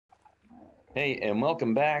Hey, and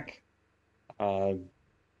welcome back. Uh,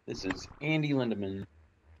 this is Andy Lindeman,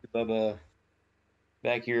 Bubba,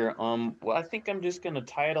 back here. Well, I think I'm just gonna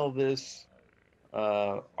title this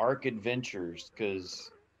ARK Adventures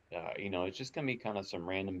because it's just gonna be kind of some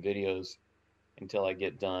random videos until I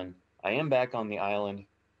get done. I am back on the island.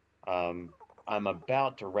 Um, I'm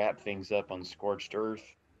about to wrap things up on Scorched Earth,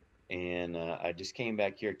 and I just came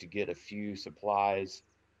back here to get a few supplies.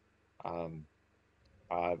 Um,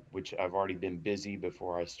 which I've already been busy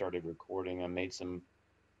before I started recording. I made some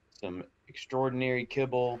extraordinary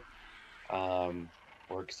kibble,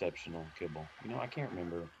 or exceptional kibble. I can't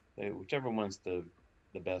remember. Whichever one's the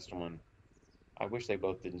best one. I wish they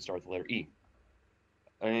both didn't start with the letter E.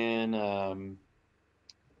 And I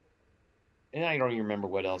don't even remember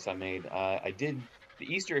what else I made. I did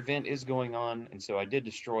the Easter event is going on, and so I did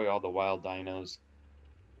destroy all the wild dinos.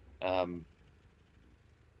 Um,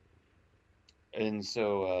 and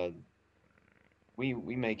so we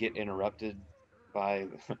may get interrupted by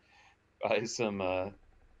by some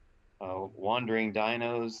wandering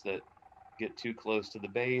dinos that get too close to the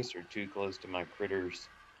base or too close to my critters,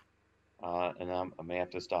 and I may have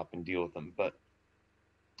to stop and deal with them. But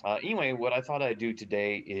anyway, what I thought I'd do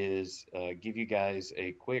today is give you guys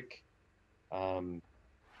a quick um,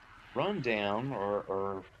 rundown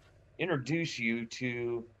or introduce you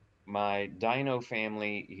to my dino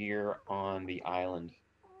family here on the island.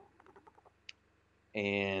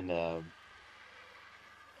 And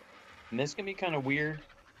this can be kind of weird.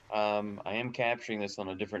 I am capturing this on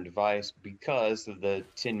a different device because of the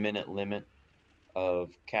 10-minute limit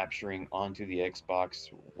of capturing onto the Xbox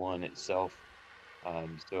One itself.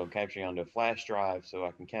 So I'm capturing onto a flash drive so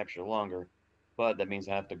I can capture longer, but that means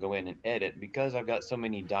I have to go in and edit because I've got so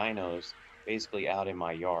many dinos basically out in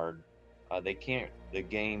my yard. The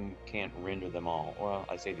game can't render them all. Well,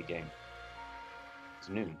 I say the game. It's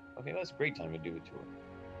noon. Okay, that's a great time to do a tour.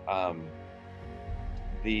 Um,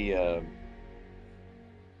 the uh,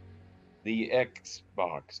 the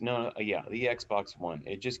Xbox, no, no, yeah, the Xbox One,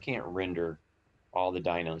 it just can't render all the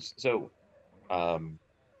dinos. So um,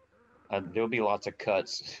 there'll be lots of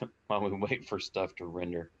cuts while we wait for stuff to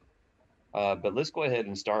render. But let's go ahead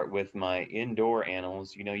and start with my indoor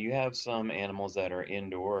animals. You have some animals that are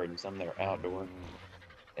indoor and some that are outdoor.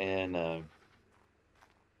 And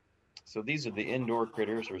so these are the indoor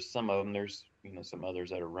critters, or some of them. There's, some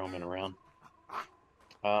others that are roaming around.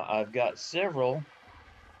 I've got several.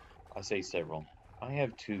 I say several. I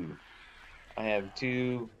have two. I have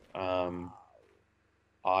two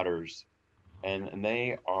otters, and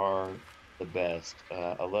they are the best.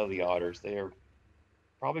 I love the otters. They are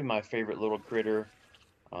probably my favorite little critter.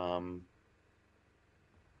 Um,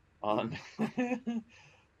 on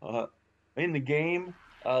uh, in the game.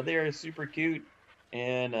 They are super cute,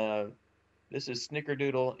 and this is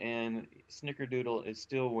Snickerdoodle, and Snickerdoodle is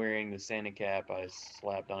still wearing the Santa cap I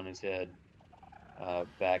slapped on his head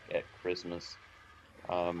back at Christmas.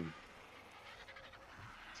 Um,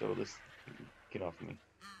 so let's get off of me.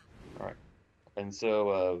 All right, and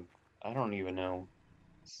so I don't even know.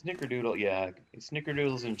 Snickerdoodle, yeah,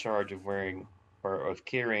 Snickerdoodle's in charge of wearing or of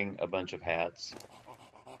carrying a bunch of hats,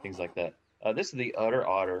 things like that. This is the Utter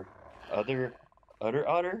Otter, other Utter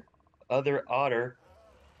Otter, other Otter,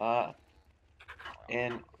 uh,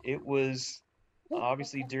 and it was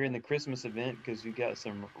obviously during the Christmas event because we got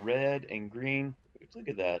some red and green. Look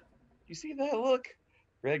at that! You see that? Look,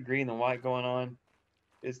 red, green, and white going on.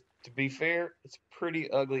 Is to be fair, it's a pretty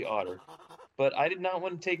ugly otter. But I did not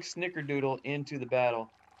want to take Snickerdoodle into the battle.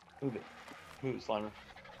 Move it, move it, Slimer.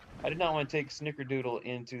 I did not want to take Snickerdoodle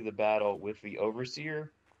into the battle with the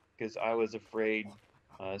Overseer because I was afraid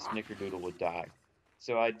Snickerdoodle would die.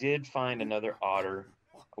 So I did find another otter,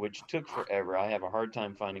 which took forever. I have a hard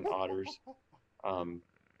time finding otters. Um,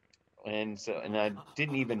 and I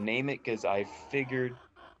didn't even name it because I figured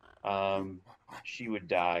um, she would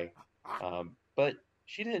die. But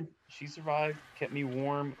she didn't. She survived, kept me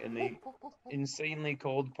warm in the insanely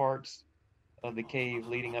cold parts of the cave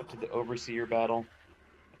leading up to the Overseer battle.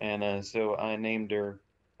 And so I named her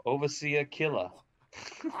Overseer Killer.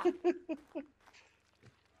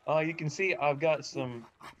 You can see I've got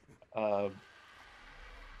uh,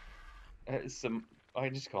 some. I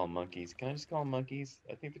just call them monkeys. Can I just call them monkeys?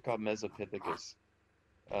 I think they're called Mesopithecus.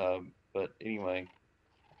 But anyway,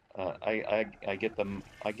 I get them.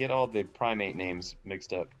 I get all the primate names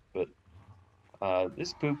mixed up. But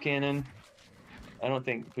this poop cannon. I don't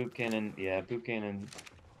think poop cannon. Yeah, poop cannon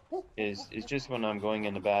is just when I'm going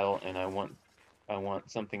into battle and I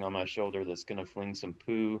want something on my shoulder that's gonna fling some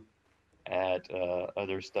poo at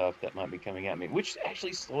other stuff that might be coming at me, which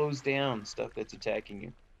actually slows down stuff that's attacking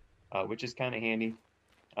you, which is kind of handy.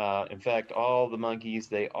 In fact, all the monkeys,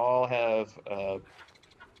 they all have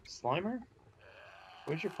Slimer?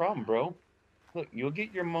 What's your problem, bro? Look, you'll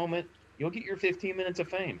get your moment. You'll get your 15 minutes of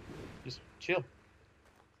fame. Just chill.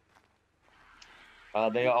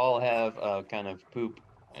 They all have kind of poop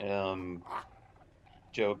um,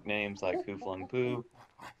 joke names like Who Flung Poo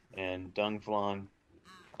and Dung Flung.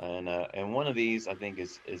 And one of these, I think,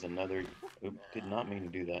 is another. Oop, did not mean to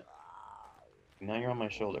do that. Now you're on my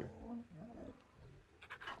shoulder.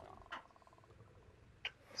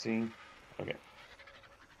 See? Okay.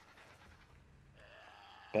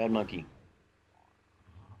 Bad monkey.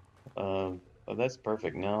 Oh, that's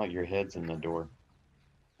perfect. Now your head's in the door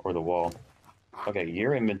or the wall. Okay,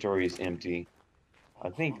 your inventory is empty. I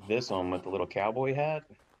think this one with the little cowboy hat.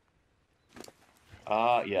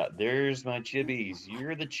 Yeah, there's my chibis.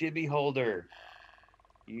 You're the chibi holder.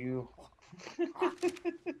 You.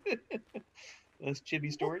 That's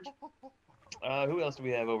chibi storage. Who else do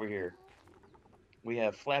we have over here? We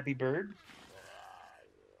have Flappy Bird,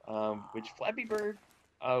 which Flappy Bird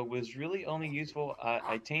was really only useful.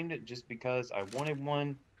 I tamed it just because I wanted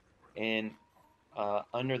one, and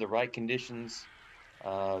under the right conditions,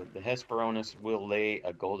 the Hesperornis will lay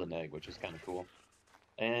a golden egg, which is kind of cool.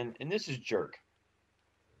 And this is Jerk.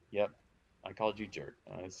 Yep, I called you Jerk.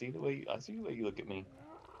 I see the way you look at me,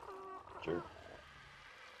 Jerk.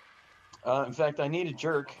 In fact, I need a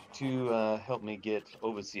Jerk to help me get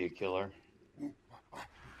Overseer Killer.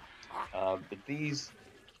 But these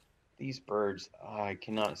birds, I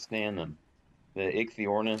cannot stand them. The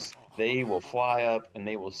Ichthyornis, they will fly up and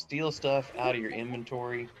they will steal stuff out of your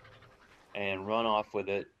inventory and run off with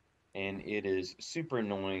it, and it is super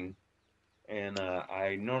annoying. And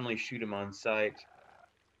I normally shoot them on sight,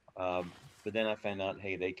 but then I found out,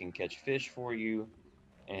 hey, they can catch fish for you,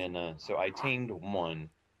 and so I tamed one.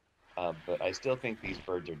 But I still think these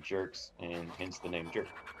birds are jerks, and hence the name Jerk.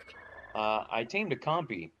 I tamed a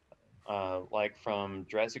compy, like from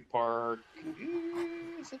Jurassic Park.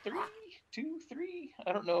 Is it three, two, three?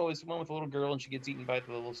 I don't know. It's the one with a little girl, and she gets eaten by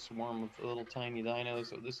the little swarm of little tiny dinos.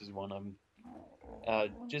 So this is one of them.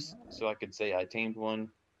 Just so I could say I tamed one.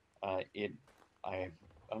 It, I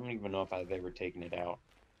don't even know if I've ever taken it out.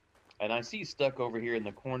 And I see stuck over here in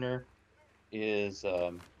the corner is,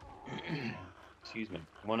 excuse me,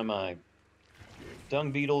 one of my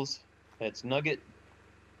dung beetles. That's Nugget,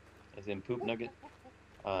 as in poop nugget,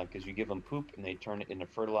 because you give them poop and they turn it into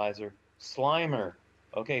fertilizer. Slimer.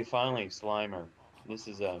 Okay, finally, Slimer. This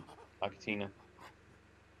is Akatina.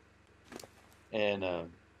 And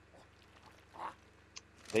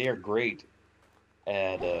they are great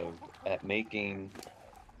at making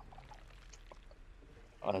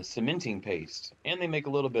cementing paste, and they make a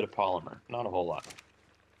little bit of polymer, not a whole lot.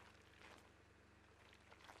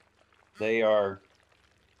 They are,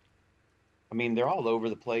 I mean, they're all over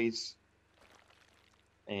the place,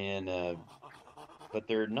 and but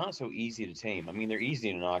they're not so easy to tame. I mean, they're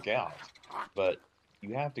easy to knock out, but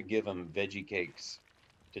you have to give them veggie cakes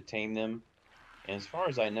to tame them. And as far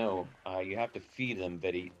as I know, you have to feed them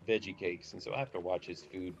veggie cakes, and so I have to watch his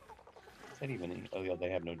food. Is that even? Oh, yeah,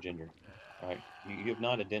 they have no gender. All right, you have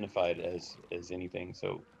not identified as anything,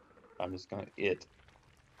 so I'm just gonna it.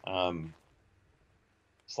 Um,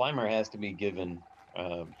 Slimer has to be given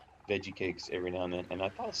veggie cakes every now and then, and I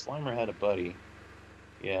thought Slimer had a buddy.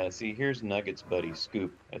 Yeah, see, here's Nugget's buddy,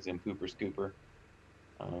 Scoop, as in Pooper Scooper.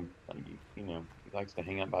 You know, he likes to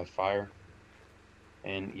hang out by fire.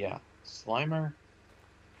 And yeah, Slimer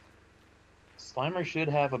should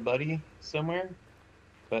have a buddy somewhere,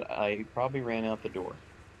 but I probably ran out the door.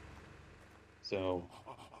 So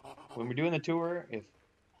when we're doing the tour, if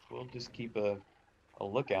we'll just keep a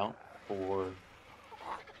lookout for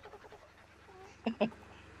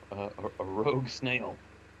a rogue snail.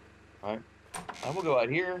 All right, I will go out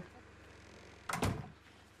here.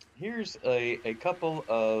 Here's a couple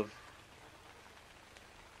of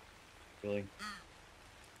really.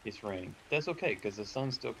 It's raining. That's okay because the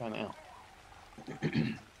sun's still kind of out.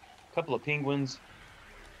 A couple of penguins.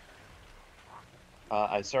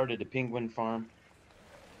 I started a penguin farm.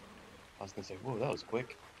 I was gonna say, whoa, that was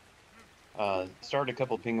quick. Started a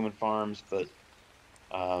couple of penguin farms, but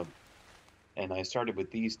and I started with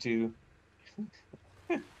these two,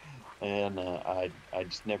 and I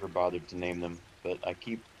just never bothered to name them. But I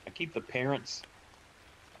keep the parents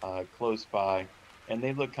close by, and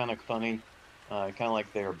they look kind of funny, kind of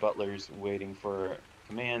like they're butlers waiting for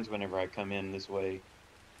commands whenever I come in this way,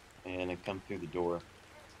 and I come through the door,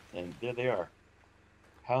 and there they are.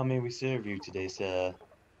 How may we serve you today, sir?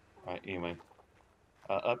 All right, anyway,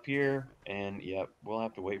 up here, and yep, we'll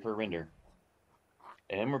have to wait for a render.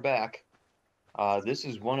 And we're back. This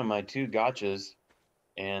is one of my two gotchas.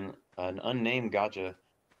 and an unnamed gotcha,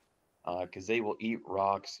 because they will eat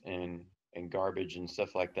rocks and garbage and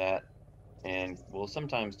stuff like that, and will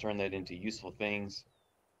sometimes turn that into useful things.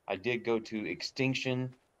 I did go to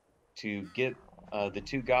Extinction to get the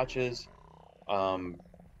two gotchas, um,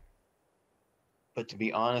 but to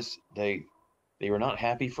be honest, they were not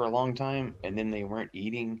happy for a long time, and then they weren't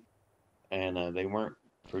eating, and they weren't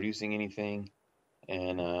producing anything,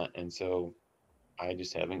 and so I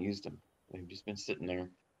just haven't used them. They've just been sitting there,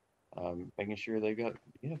 making sure they got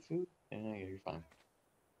food, and yeah, you're fine.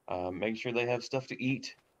 Making sure they have stuff to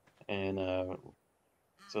eat, and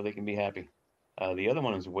so they can be happy. The other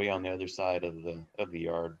one is way on the other side of the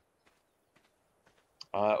yard.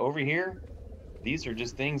 Over here, these are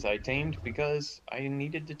just things I tamed because I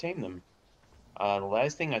needed to tame them. The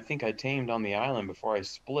last thing I think I tamed on the island before I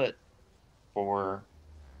split for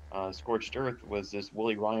Scorched Earth was this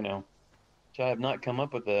woolly rhino, which I have not come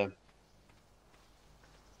up with an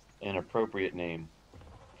appropriate name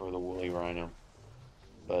for the woolly rhino,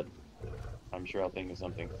 but I'm sure I'll think of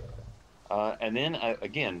something. And then,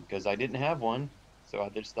 again, because I didn't have one, so I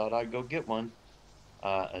just thought I'd go get one.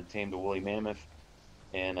 I tamed a woolly mammoth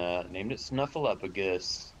and named it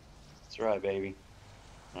Snuffleupagus. That's right, baby.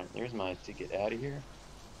 All right, there's my ticket out of here.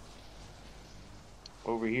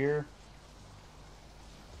 Over here,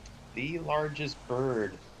 the largest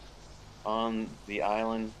bird on the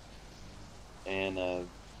island, and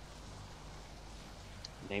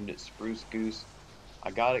named it Spruce Goose.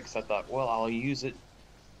 I got it because I thought, well, I'll use it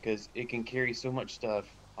because it can carry so much stuff.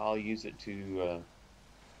 I'll use it to.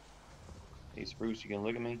 Hey, Spruce, you gonna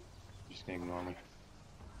look at me? You're just gonna ignore me.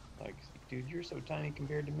 Like, dude, you're so tiny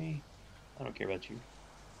compared to me. I don't care about you.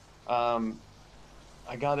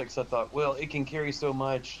 I got it because I thought, well, it can carry so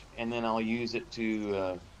much, and then I'll use it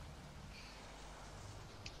to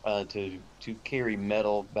carry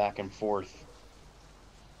metal back and forth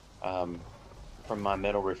from my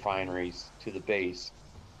metal refineries to the base.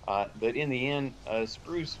 But in the end,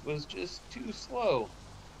 Spruce was just too slow.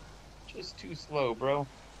 Just too slow, bro.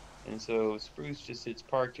 And so Spruce just sits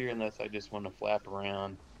parked here unless I just want to flap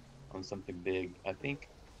around on something big. I think,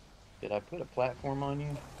 did I put a platform on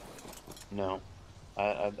you? No.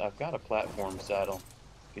 I've got a platform saddle,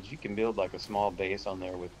 because you can build like a small base on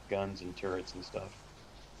there with guns and turrets and stuff.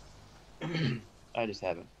 I just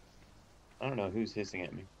haven't. I don't know who's hissing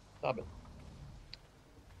at me. Stop it.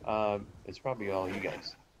 It's probably all you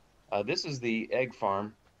guys. This is the egg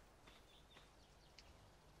farm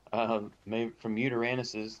made from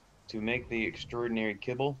Uteranus's to make the extraordinary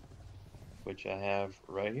kibble, which I have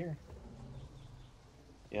right here.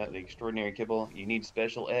 Yeah, the extraordinary kibble. You need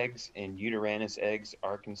special eggs, and Uteranus eggs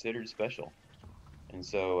are considered special. And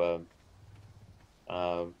so,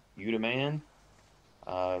 Utaman,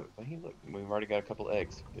 hey, look, we've already got a couple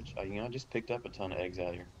eggs, which, I just picked up a ton of eggs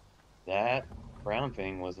out here. That brown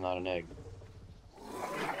thing was not an egg.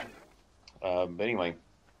 But anyway,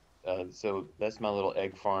 so that's my little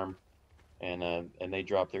egg farm, and they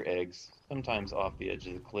drop their eggs sometimes off the edge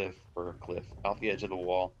of the cliff, off the edge of the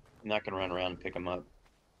wall. I'm not gonna run around and pick them up.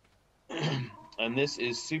 And this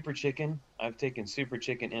is Super Chicken. I've taken Super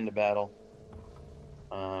Chicken into battle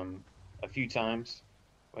a few times.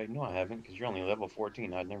 Wait, no, I haven't, because you're only level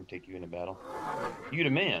 14. I'd never take you into battle. You to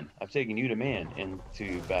man. I've taken you to man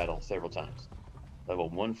into battle several times. Level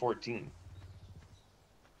 114.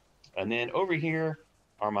 And then over here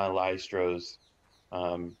are my Lystros.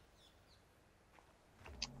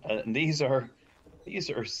 These are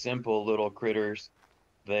simple little critters.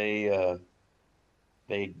 They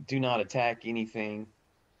do not attack anything.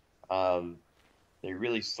 They're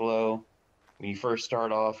really slow. When you first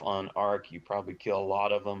start off on ARK, you probably kill a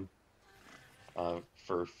lot of them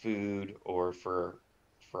for food or for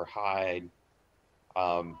hide.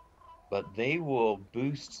 But they will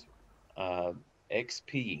boost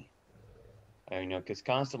XP. Because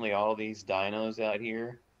constantly all these dinos out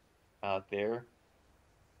there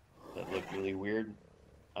that look really weird,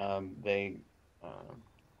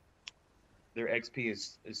 their XP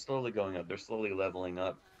is slowly going up. They're slowly leveling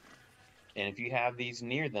up. And if you have these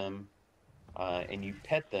near them and you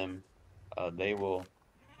pet them, they will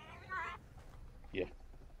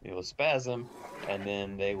spasm, and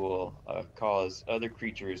then they will cause other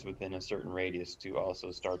creatures within a certain radius to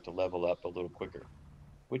also start to level up a little quicker,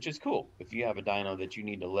 which is cool. If you have a dino that you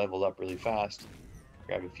need to level up really fast,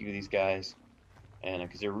 grab a few of these guys, and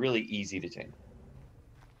because they're really easy to tame.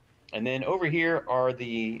 And then over here are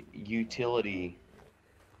the utility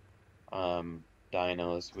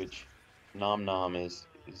dinos, which Nom Nom is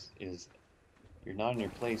you're not in your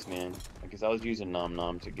place, man. Because I was using Nom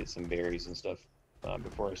Nom to get some berries and stuff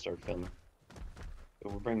before I started filming. So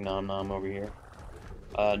we'll bring Nom Nom over here.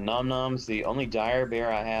 Nom Nom's the only dire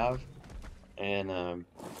bear I have, and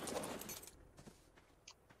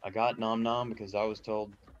I got Nom Nom because I was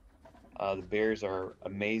told the bears are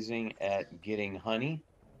amazing at getting honey.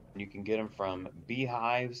 You can get them from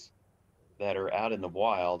beehives that are out in the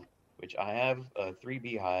wild, which I have 3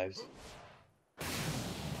 beehives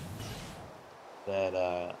that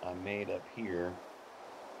I made up here.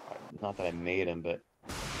 Not that I made them, but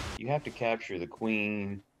you have to capture the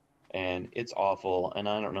queen, and it's awful. And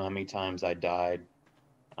I don't know how many times I died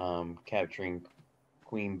capturing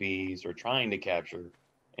queen bees or trying to capture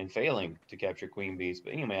and failing to capture queen bees.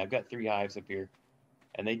 But anyway, I've got 3 hives up here,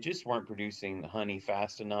 and they just weren't producing honey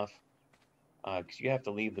fast enough because you have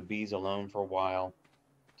to leave the bees alone for a while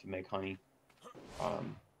to make honey.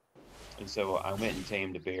 Um, and so I went and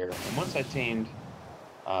tamed a bear. And once I tamed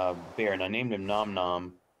bear, and I named him Nom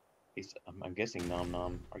Nom. I'm guessing Nom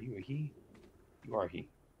Nom. Are you a he? You are a he.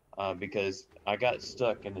 Because I got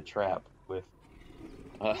stuck in the trap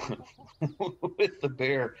uh, with the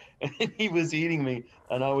bear, and he was eating me,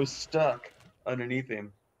 and I was stuck underneath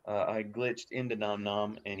him. I glitched into Nom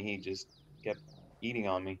Nom, and he just kept eating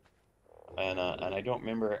on me. And I don't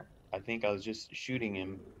remember. I think I was just shooting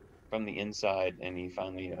him from the inside, and he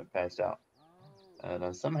finally passed out.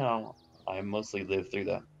 And somehow I mostly lived through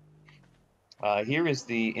that. Here is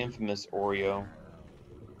the infamous Oreo,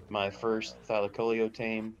 my first Thylacoleo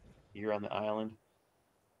tame here on the island.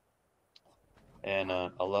 And I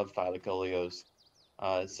love Thylacoleos.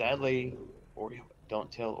 Sadly, Oreo,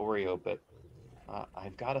 don't tell Oreo, but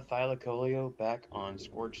I've got a Thylacoleo back on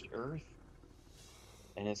Scorched Earth,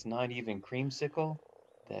 and it's not even Creamsicle.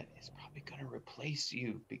 That is probably going to replace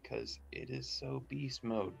you because it is so beast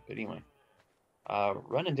mode. But anyway,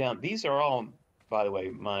 running down, these are all, by the way,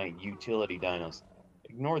 my utility dinos.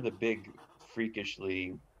 Ignore the big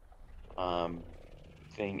freakishly um,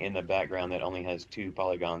 thing in the background that only has 2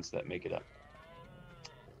 polygons that make it up.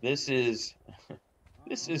 This is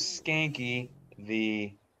this is Skanky,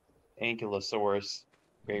 the Ankylosaurus,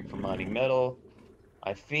 great for mining metal.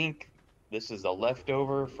 I think this is a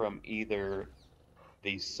leftover from either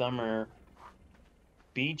the summer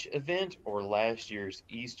beach event or last year's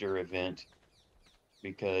Easter event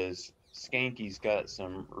because Skanky's got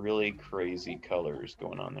some really crazy colors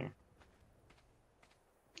going on there.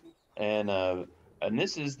 And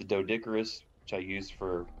this is the Doedicurus, which I use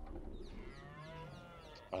for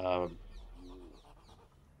uh,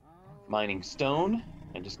 mining stone.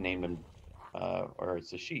 I just named him, or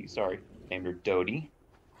it's a she, sorry, named her Dodie.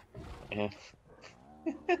 And,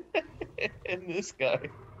 and this guy,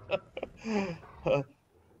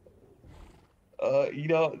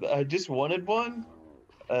 I just wanted one,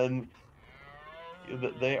 and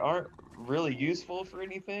they aren't really useful for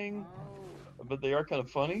anything, but they are kind of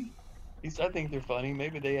funny. At least I think they're funny.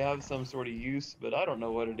 Maybe they have some sort of use, but I don't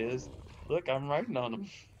know what it is. Look, I'm writing on them.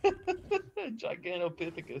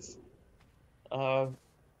 Gigantopithecus, uh,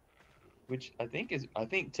 which I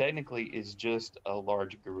think technically is just a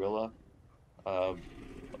large gorilla. Uh,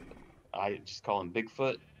 I just call him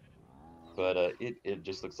Bigfoot, but it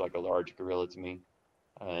just looks like a large gorilla to me.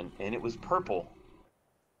 And it was purple,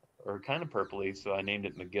 or kind of purpley, so I named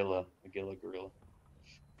it Magilla gorilla.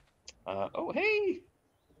 Oh, hey,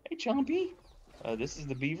 Chompy. This is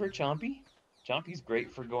the beaver, Chompy. Chompy's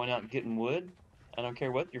great for going out and getting wood. I don't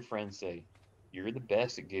care what your friends say. You're the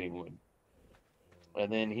best at getting wood.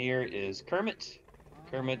 And then here is Kermit.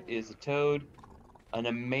 Kermit is a toad, an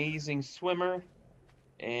amazing swimmer,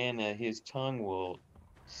 and his tongue will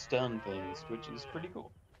stun things, which is pretty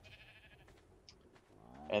cool.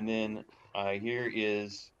 And then here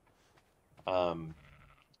is, yeah, I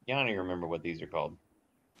don't even remember what these are called.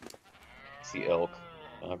 It's the elk.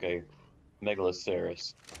 Okay,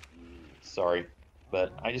 Megaloceros. Sorry,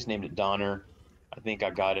 but I just named it Donner. I think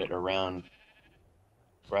I got it around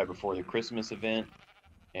right before the Christmas event,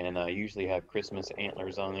 and I usually have Christmas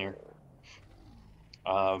antlers on there.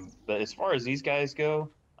 But as far as these guys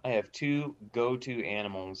go, I have 2 go-to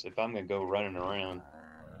animals if I'm gonna go running around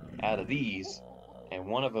out of these, and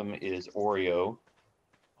one of them is Oreo,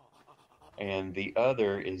 and the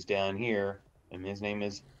other is down here, and his name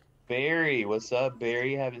is Barry. What's up,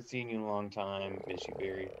 Barry? Haven't seen you in a long time. Miss you,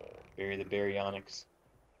 Barry. Barry the Baryonyx,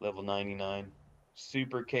 level 99.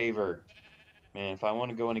 Super caver. Man, if I want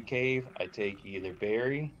to go in a cave, I take either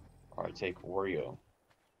Barry or I take Oreo.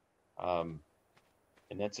 And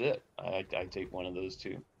that's it. I take one of those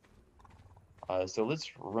 2. So let's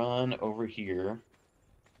run over here,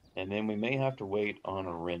 and then we may have to wait on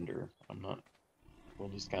a render. We'll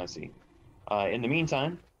just kind of see. In the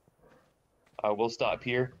meantime, we'll stop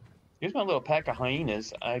here. Here's my little pack of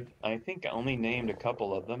hyenas. I think I only named a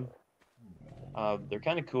couple of them. They're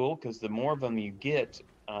kind of cool because the more of them you get,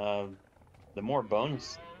 the more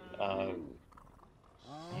bonus uh,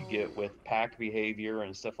 you get with pack behavior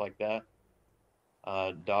and stuff like that.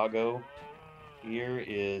 Doggo here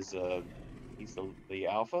is he's the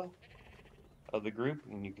alpha of the group,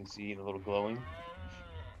 and you can see the little glowing.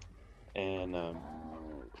 And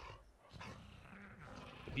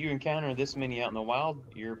if you encounter this many out in the wild,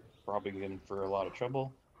 you're probably in for a lot of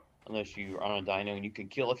trouble, unless you are on a dino and you can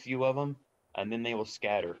kill a few of them, and then they will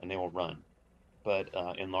scatter and they will run. But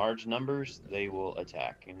in large numbers, they will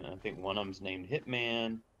attack. And I think one of them's named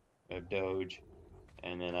Hitman, we have Doge,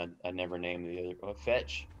 and then I never named the other,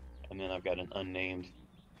 Fetch, and then I've got an unnamed.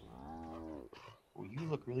 Well, you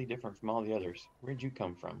look really different from all the others. Where'd you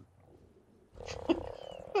come from?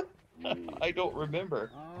 I don't remember,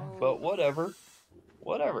 but whatever,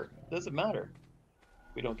 whatever, doesn't matter.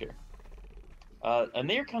 We don't care. And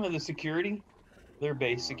they're kind of the security. They're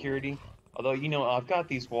base security. Although I've got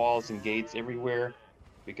these walls and gates everywhere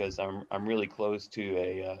because I'm really close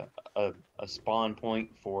to a spawn point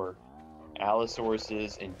for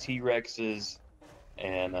Allosauruses and T-Rexes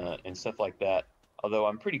and stuff like that. Although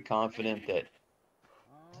I'm pretty confident that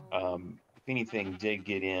if anything did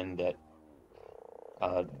get in, that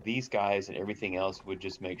these guys and everything else would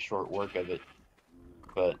just make short work of it.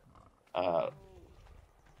 But I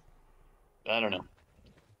don't know.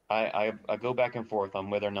 I go back and forth on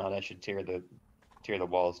whether or not I should tear the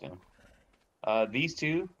walls down. These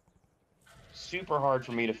two, super hard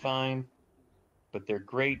for me to find, but they're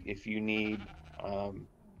great if you need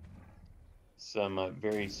some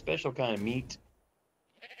very special kind of meat.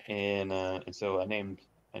 And so I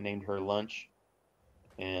named her lunch,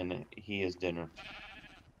 and he is dinner.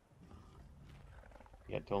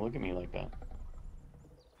 Yeah, don't look at me like that.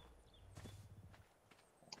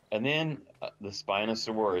 And then the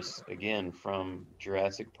Spinosaurus, again from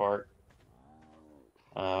Jurassic Park.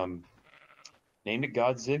 Named it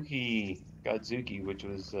Godzuki, which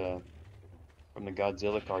was from the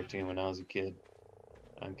Godzilla cartoon when I was a kid.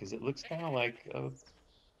 Because it looks kind of like a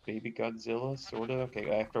baby Godzilla, sort of.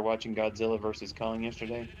 Okay, after watching Godzilla versus Kong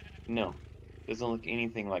yesterday, no, doesn't look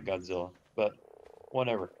anything like Godzilla, but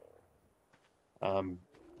whatever.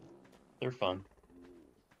 They're fun.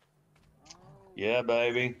 Yeah,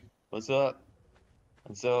 baby. What's up?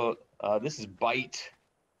 And so this is Bite.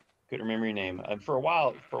 Couldn't remember your name. For a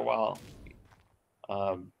while,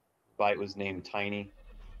 Bite was named Tiny.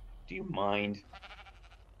 Do you mind?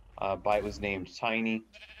 Bite was named Tiny.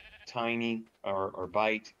 Tiny or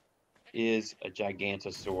Bite is a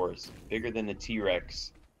Gigantosaurus, bigger than the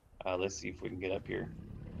T-Rex. Let's see if we can get up here.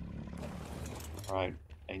 All right,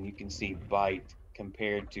 and you can see Bite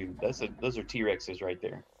compared to those are T-Rexes right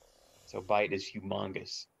there. So Bite is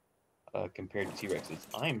humongous compared to T-Rexes.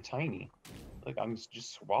 I am tiny. Look, I'm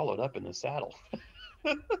just swallowed up in the saddle.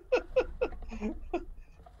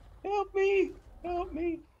 Help me! Help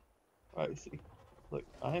me! All right, see. Look,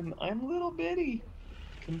 I'm little bitty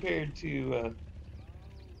compared to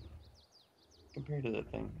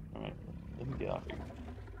that thing. All right, let me get off here.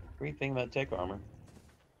 Great thing about tech armor,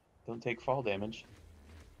 don't take fall damage.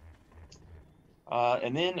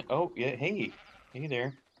 And then oh yeah, hey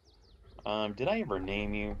there. Did I ever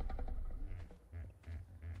name you?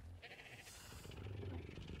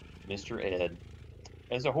 Mr. Ed.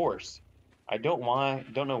 As a horse. I don't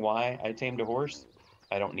know why I tamed a horse.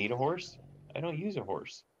 I don't need a horse. I don't use a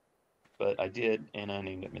horse. But I did, and I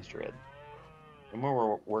named it Mr. Ed. And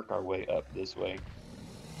we'll work our way up this way.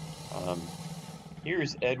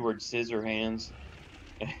 Here's Edward Scissorhands.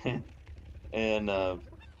 And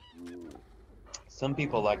some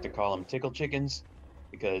people like to call them tickle chickens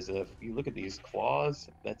because if you look at these claws,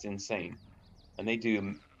 that's insane. And they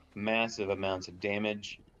do massive amounts of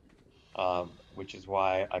damage, which is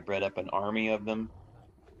why I bred up an army of them.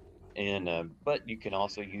 And but you can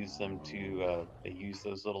also use them to they use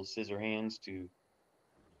those little scissor hands to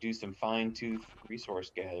do some fine tooth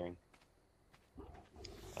resource gathering.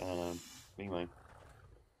 Anyway,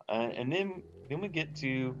 and then we get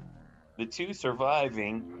to the two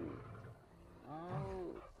surviving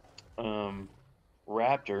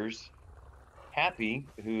raptors. Happy,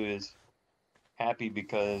 who is happy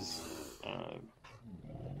because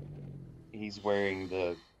he's wearing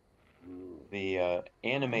the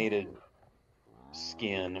animated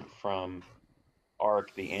skin from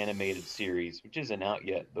ARK, the animated series, which isn't out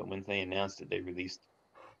yet. But when they announced it, they released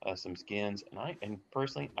some skins, and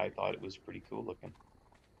personally I thought it was pretty cool looking.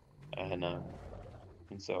 And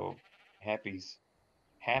so Happy's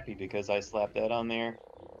happy because I slapped that on there.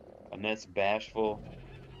 And that's Bashful.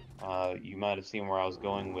 You might have seen where I was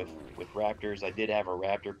going with raptors. I did have a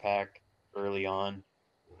raptor pack early on,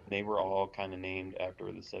 They were all kind of named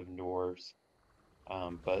after the seven dwarves.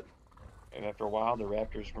 But after a while, the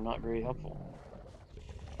raptors were not very helpful.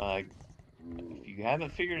 Uh, if you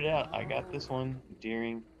haven't figured it out, I got this one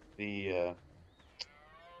during the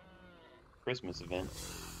Christmas event.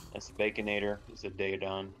 That's the Baconator. It's a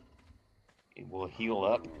Daedon. It will heal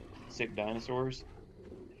up sick dinosaurs.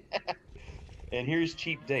 And here's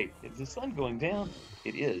cheap date. Is the sun going down?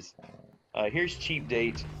 It is. Here's cheap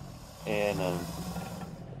date, and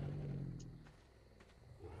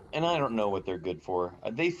I don't know what they're good for.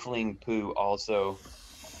 They fling poo also,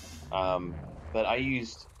 um, but I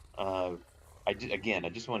used. Again, I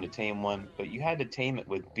just wanted to tame one, but you had to tame it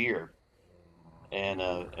with beer, and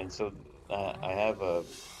so I have a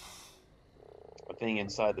thing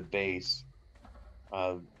inside the base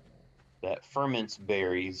uh, that ferments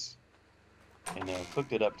berries, and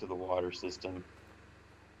hooked it up to the water system,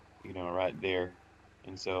 right there.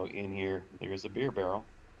 And so in here, there's a beer barrel,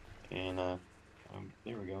 and there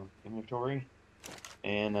we go, inventory.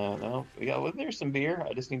 And no, well, there's some beer.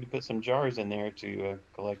 I just need to put some jars in there to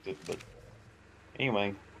collect it. But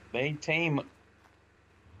anyway, they tame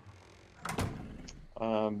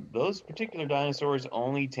those particular dinosaurs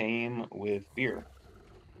only tame with beer,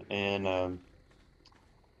 and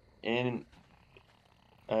and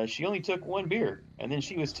she only took one beer, and then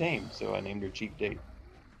she was tamed. So I named her Cheap Date.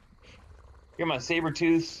 Here are my saber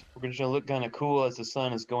tooths. We're going to look kind of cool as the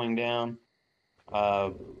sun is going down.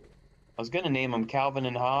 I was going to name them Calvin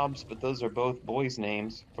and Hobbes, but those are both boys'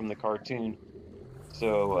 names from the cartoon.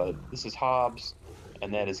 So this is Hobbes,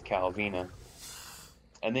 and that is Calvina.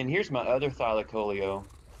 And then here's my other Thylacoleo,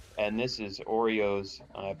 and this is Oreo's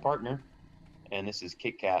partner, and this is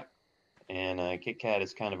Kit Kat. And Kit Kat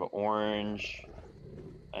is kind of an orange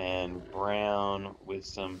and brown with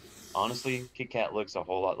some. Honestly, Kit Kat looks a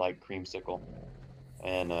whole lot like Creamsicle.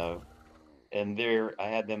 And there I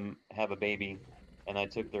had them have a baby, and I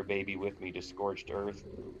took their baby with me to Scorched Earth,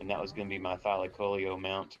 and that was going to be my Thylacoleo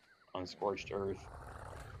mount on Scorched Earth.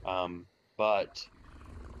 But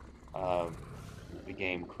the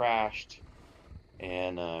game crashed,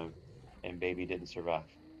 and baby didn't survive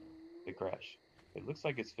the crash. It looks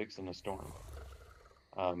like it's fixing a storm.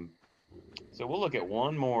 So we'll look at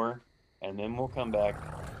one more, and then we'll come back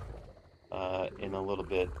in a little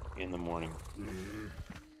bit in the morning.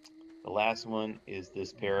 The last one is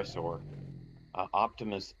this Parasaur,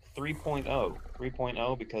 Optimus 3.0.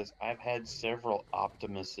 3.0 because I've had several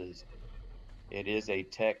Optimuses. It is a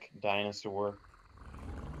tech dinosaur,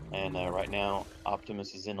 and right now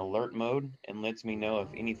Optimus is in alert mode and lets me know if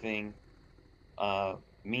anything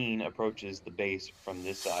mean approaches the base from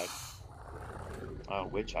this side,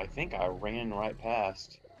 which I think I ran right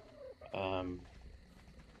past.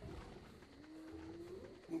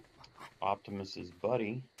 Optimus's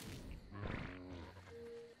buddy.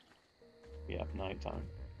 Yeah, nighttime.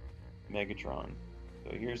 Megatron.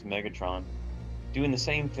 So here's Megatron doing the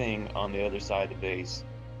same thing on the other side of the base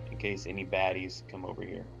in case any baddies come over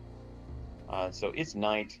here. So it's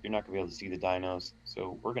night. You're not going to be able to see the dinos.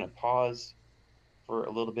 So we're going to pause for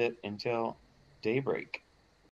a little bit until daybreak.